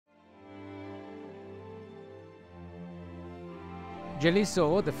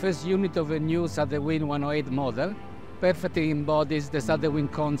Gellicaux, the first unit of a new Southern 108 model, perfectly embodies the Southern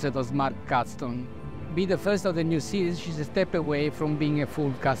concept of smart custom. Be the first of the new series, she's a step away from being a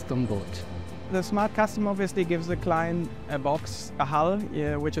full custom boat. The Smart Custom obviously gives the client a box, a hull,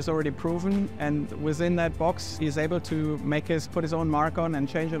 which is already proven, and within that box he's able to put his own mark on and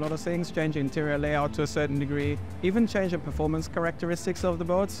change a lot of things, change interior layout to a certain degree, even change the performance characteristics of the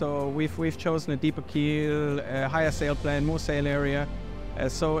boat. So we've chosen a deeper keel, a higher sail plan, more sail area.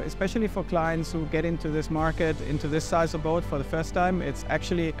 So especially for clients who get into this market, into this size of boat for the first time, it's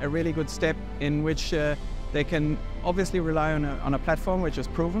actually a really good step in which they can obviously rely on a platform which is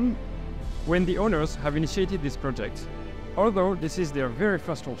proven. When the owners have initiated this project, although this is their very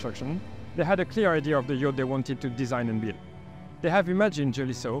first construction, they had a clear idea of the yacht they wanted to design and build. They have imagined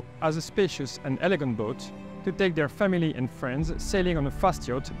Gellicaux as a spacious and elegant boat to take their family and friends sailing on a fast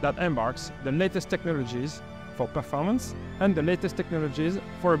yacht that embarks the latest technologies for performance and the latest technologies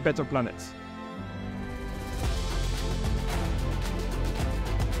for a better planet.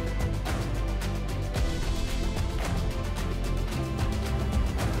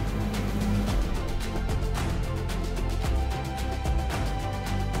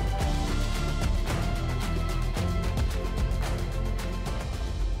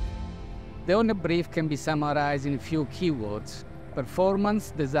 The owner brief can be summarized in a few keywords: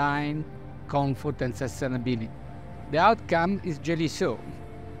 performance, design, comfort, and sustainability. The outcome is Gellicaux,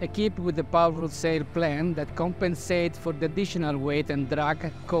 equipped with a powerful sail plan that compensates for the additional weight and drag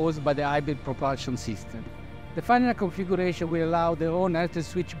caused by the hybrid propulsion system. The final configuration will allow the owner to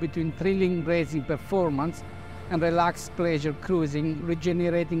switch between thrilling racing performance and relaxed pleasure cruising,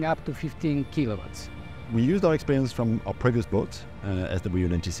 regenerating up to 15 kilowatts. We used our experience from our previous boat,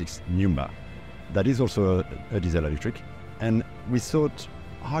 SW96 Numa. That is also a diesel electric. And we thought,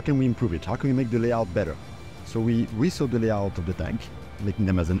 how can we improve it? How can we make the layout better? So we rethought the layout of the tank, making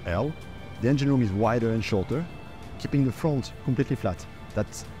them as an L. The engine room is wider and shorter, keeping the front completely flat.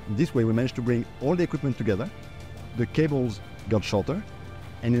 This way we managed to bring all the equipment together. The cables got shorter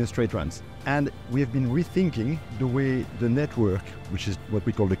and in a straight runs. And we have been rethinking the way the network, which is what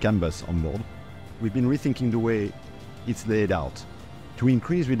we call the CAN bus on board, we've been rethinking the way it's laid out. To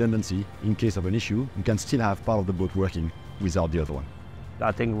increase redundancy, in case of an issue, you can still have part of the boat working without the other one.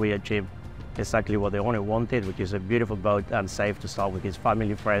 I think we achieved exactly what the owner wanted, which is a beautiful boat and safe to sail with his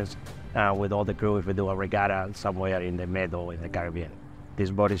family, friends, with all the crew if we do a regatta somewhere in the Med or in the Caribbean. This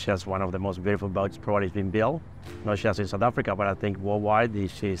boat is just one of the most beautiful boats probably been built, not just in South Africa, but I think worldwide.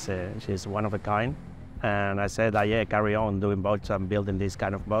 She's one of a kind. And I said, yeah, carry on doing boats and building these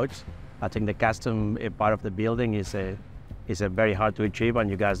kind of boats. I think the custom part of the building is a very hard to achieve, and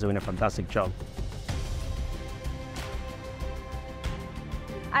you guys doing a fantastic job.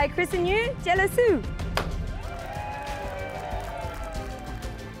 I christen you Gellicaux.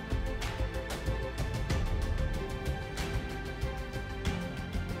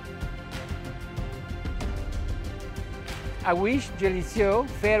 I wish Gellicaux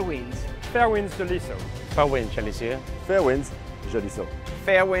fair winds. Fair winds Gellicaux. Fair wind, Gellicaux. Fair winds, Gellicaux.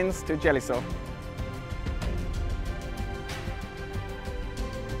 Fair winds to Gellicaux.